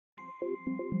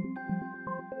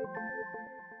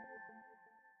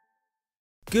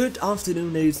Good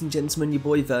afternoon, ladies and gentlemen, your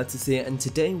boy Virtus here, and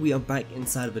today we are back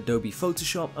inside of Adobe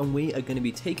Photoshop and we are going to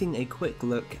be taking a quick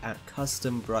look at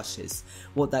custom brushes.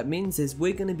 What that means is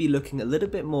we're going to be looking a little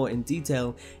bit more in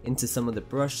detail into some of the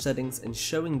brush settings and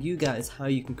showing you guys how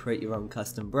you can create your own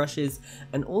custom brushes,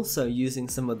 and also using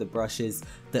some of the brushes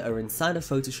that are inside of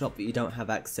Photoshop that you don't have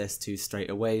access to straight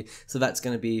away. So that's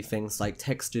going to be things like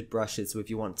textured brushes, so if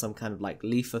you want some kind of like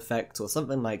leaf effect or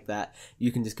something like that,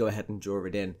 you can just go ahead and draw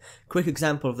it in. Quick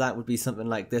example of that would be something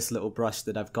like this little brush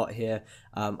that I've got here.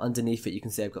 Underneath it you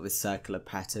can see I've got this circular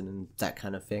pattern and that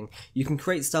kind of thing. You can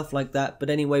create stuff like that,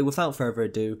 but anyway, without further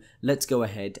ado, let's go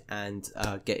ahead and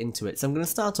get into it. So I'm going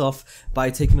to start off by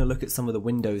taking a look at some of the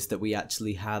windows that we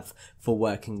actually have for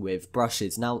working with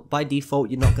brushes. Now by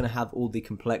default you're not going to have all the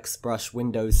complex brush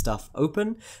windows stuff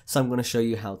open, so I'm going to show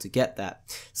you how to get that.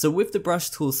 So with the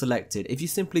brush tool selected, if you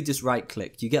simply just right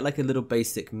click, you get like a little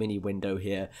basic mini window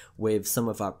here with some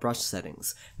of our brush settings.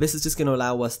 This is just going to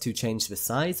allow us to change the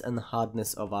size and the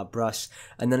hardness of our brush,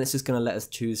 and then it's just going to let us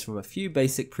choose from a few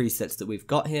basic presets that we've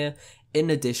got here, in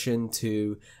addition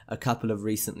to a couple of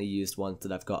recently used ones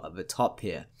that I've got at the top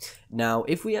here. Now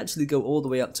if we actually go all the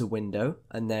way up to window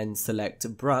and then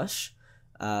select brush,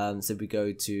 so we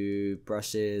go to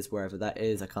brushes, wherever that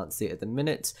is, I can't see it at the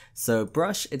minute. So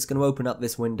brush, it's going to open up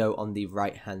this window on the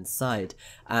right hand side,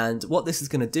 and what this is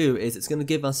going to do is it's going to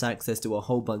give us access to a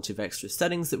whole bunch of extra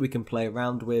settings that we can play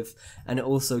around with, and it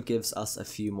also gives us a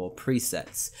few more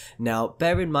presets. Now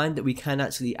bear in mind that we can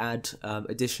actually add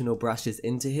additional brushes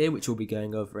into here, which we'll be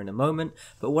going over in a moment,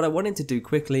 but what I wanted to do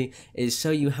quickly is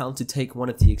show you how to take one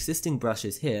of the existing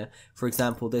brushes here, for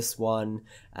example this one,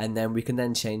 and then we can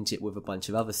then change it with a bunch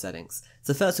of other settings.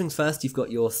 So first things first, you've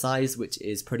got your size, which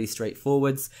is pretty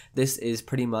straightforward. This is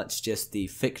pretty much just the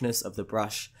thickness of the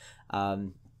brush.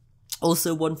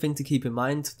 Also, one thing to keep in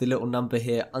mind, the little number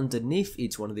here underneath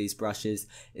each one of these brushes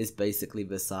is basically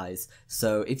the size.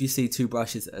 So if you see two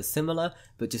brushes that are similar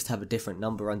but just have a different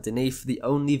number underneath, the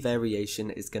only variation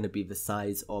is going to be the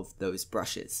size of those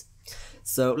brushes.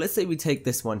 So let's say we take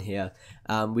this one here,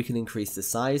 we can increase the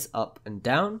size up and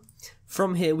down.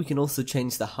 From here we can also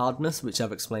change the hardness, which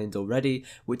I've explained already,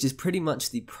 which is pretty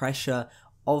much the pressure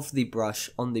of the brush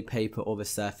on the paper or the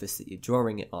surface that you're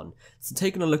drawing it on. So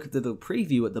taking a look at the little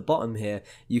preview at the bottom here,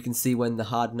 you can see when the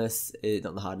hardness is,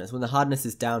 when the hardness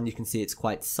is down, you can see it's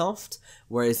quite soft,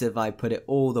 whereas if I put it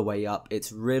all the way up,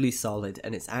 it's really solid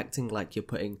and it's acting like you're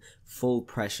putting full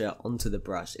pressure onto the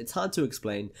brush. It's hard to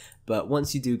explain, but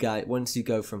once you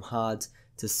go from hard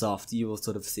to soft, you will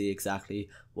sort of see exactly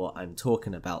what I'm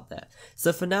talking about there.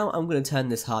 So for now, I'm going to turn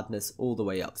this hardness all the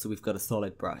way up, so we've got a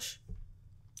solid brush.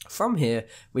 From here,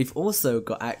 we've also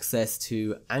got access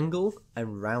to angle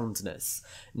and roundness.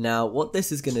 Now, what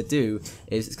this is going to do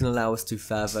is it's going to allow us to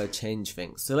further change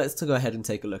things. So let's go ahead and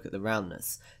take a look at the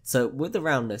roundness. So with the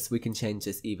roundness, we can change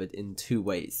this either in two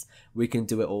ways. We can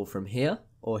do it all from here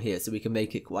or here. So we can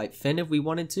make it quite thin if we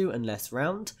wanted to and less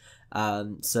round.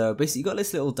 So basically you've got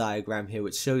this little diagram here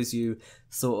which shows you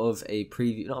sort of a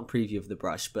preview, not a preview of the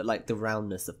brush, but like the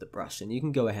roundness of the brush, and you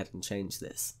can go ahead and change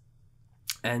this.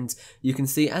 And you can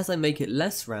see as I make it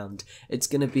less round, it's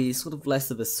going to be sort of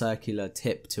less of a circular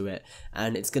tip to it,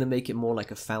 and it's going to make it more like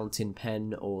a fountain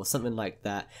pen or something like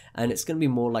that, and it's going to be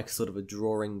more like sort of a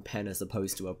drawing pen as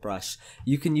opposed to a brush.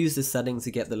 You can use this setting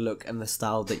to get the look and the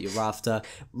style that you're after.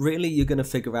 Really, you're going to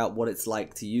figure out what it's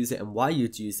like to use it and why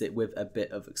you'd use it with a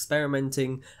bit of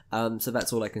experimenting. So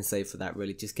that's all I can say for that,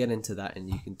 really. Just get into that and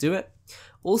you can do it.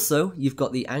 Also, you've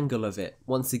got the angle of it.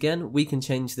 Once again, we can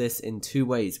change this in two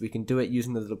ways. We can do it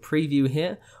using the little preview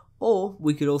here, or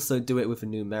we could also do it with a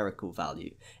numerical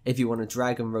value. If you want to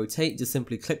drag and rotate, just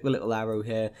simply click the little arrow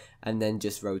here and then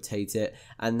just rotate it,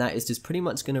 and that is just pretty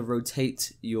much going to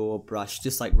rotate your brush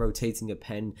just like rotating a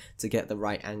pen to get the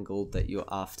right angle that you're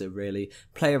after. Really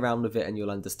play around with it and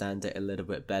you'll understand it a little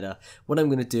bit better. What I'm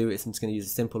going to do is I'm just going to use a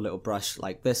simple little brush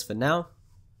like this for now,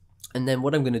 and then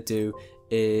what I'm going to do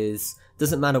is,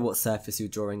 doesn't matter what surface you're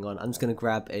drawing on, I'm just going to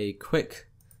grab a quick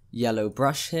yellow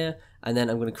brush here, and then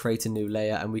I'm going to create a new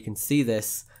layer, and we can see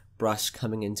this brush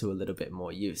coming into a little bit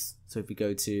more use. So if we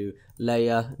go to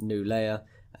layer, new layer,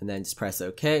 and then just press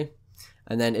OK,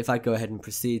 and then if I go ahead and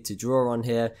proceed to draw on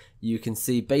here, you can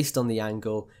see based on the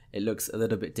angle it looks a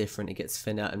little bit different. It gets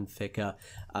thinner and thicker.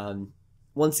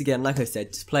 Once again, like I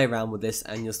said, just play around with this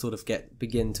and you'll sort of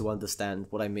begin to understand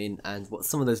what I mean and what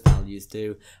some of those values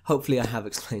do. Hopefully I have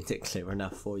explained it clear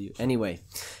enough for you. Anyway,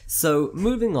 so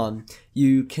moving on,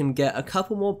 you can get a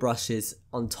couple more brushes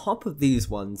on top of these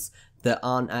ones that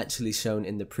aren't actually shown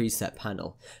in the preset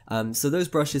panel. So those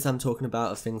brushes I'm talking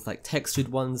about are things like textured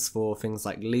ones for things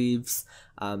like leaves,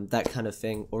 that kind of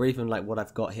thing, or even like what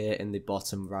I've got here in the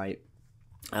bottom right.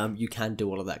 You can do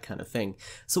all of that kind of thing.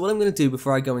 So what I'm going to do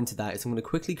before I go into that is I'm going to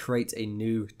quickly create a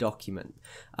new document,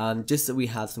 just so we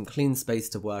have some clean space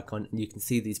to work on and you can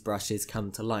see these brushes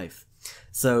come to life.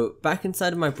 So back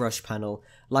inside of my brush panel,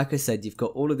 like I said, you've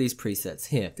got all of these presets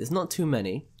here. There's not too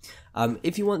many.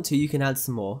 If you want to, you can add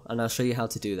some more, and I'll show you how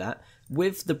to do that.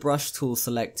 With the brush tool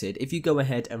selected, if you go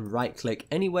ahead and right click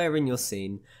anywhere in your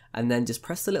scene and then just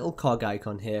press the little cog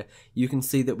icon here, you can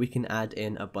see that we can add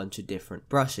in a bunch of different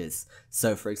brushes.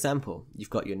 So for example, you've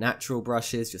got your natural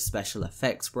brushes, your special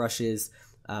effects brushes,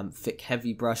 thick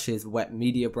heavy brushes, wet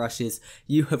media brushes.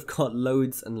 You have got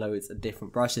loads and loads of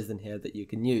different brushes in here that you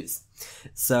can use.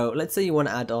 So let's say you want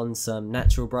to add on some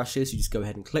natural brushes, you just go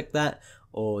ahead and click that,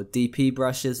 or DP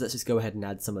brushes, let's just go ahead and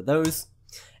add some of those.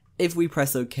 If we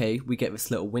press OK, we get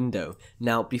this little window.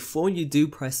 Now, before you do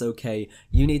press OK,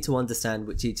 you need to understand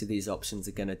which each of these options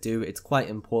are going to do. It's quite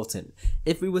important.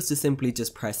 If we was to simply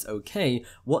just press OK,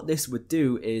 what this would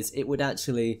do is it would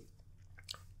actually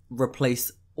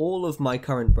replace all of my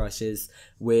current brushes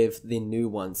with the new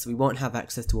ones. So we won't have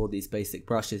access to all these basic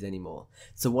brushes anymore.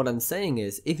 So what I'm saying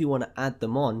is, if you want to add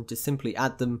them on, just simply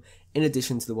add them in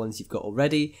addition to the ones you've got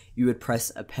already. You would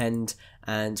press append,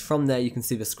 and from there you can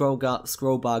see the scroll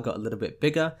bar got a little bit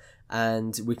bigger,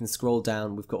 and we can scroll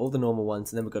down. We've got all the normal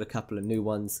ones, and then we've got a couple of new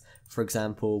ones. For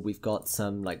example, we've got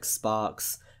some like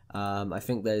sparks. I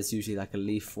think there's usually like a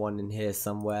leaf one in here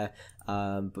somewhere,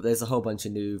 but there's a whole bunch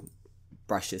of new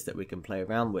brushes that we can play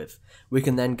around with. We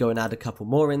can then go and add a couple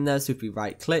more in there. So if we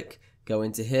right click, go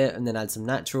into here and then add some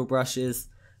natural brushes,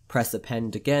 press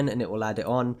append again, and it will add it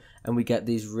on, and we get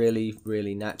these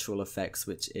really natural effects,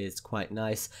 which is quite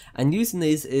nice. And using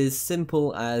these is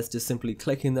simple as just simply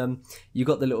clicking them. You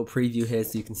got the little preview here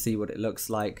so you can see what it looks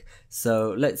like.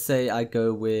 So let's say I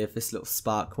go with this little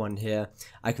spark one here.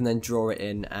 I can then draw it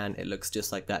in and it looks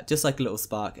just like that, just like a little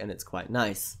spark, and it's quite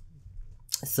nice.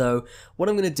 So what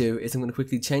I'm going to do is I'm going to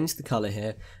quickly change the color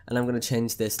here, and I'm going to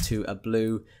change this to a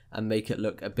blue and make it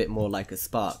look a bit more like a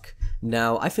spark.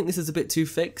 Now I think this is a bit too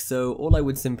thick, so all I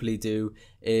would simply do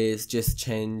is just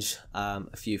change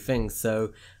a few things.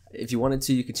 So if you wanted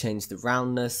to, you could change the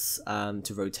roundness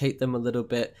to rotate them a little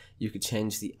bit. You could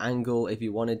change the angle if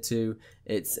you wanted to.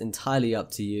 It's entirely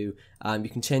up to you. You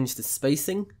can change the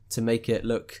spacing to make it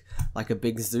look like a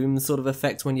big zoom sort of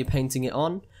effect when you're painting it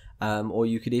on. Or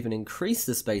you could even increase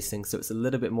the spacing so it's a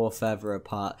little bit more further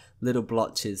apart, little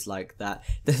blotches like that.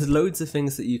 There's loads of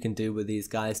things that you can do with these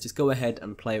guys. Just go ahead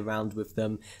and play around with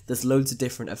them. There's loads of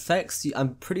different effects.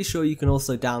 I'm pretty sure you can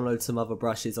also download some other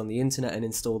brushes on the internet and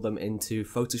install them into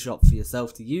Photoshop for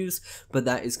yourself to use, but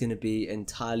that is going to be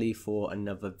entirely for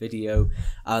another video.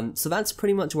 So that's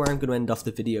pretty much where I'm going to end off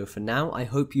the video for now. I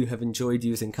hope you have enjoyed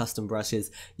using custom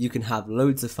brushes. You can have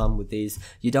loads of fun with these.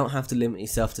 You don't have to limit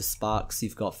yourself to sparks.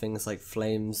 You've got things like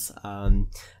flames,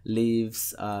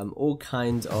 leaves, all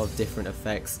kinds of different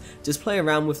effects. Just play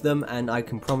around with them and I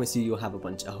can promise you'll have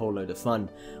a whole load of fun.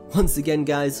 Once again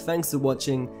guys, thanks for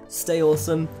watching, stay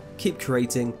awesome, keep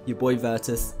creating, your boy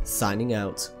Virtus signing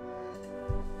out.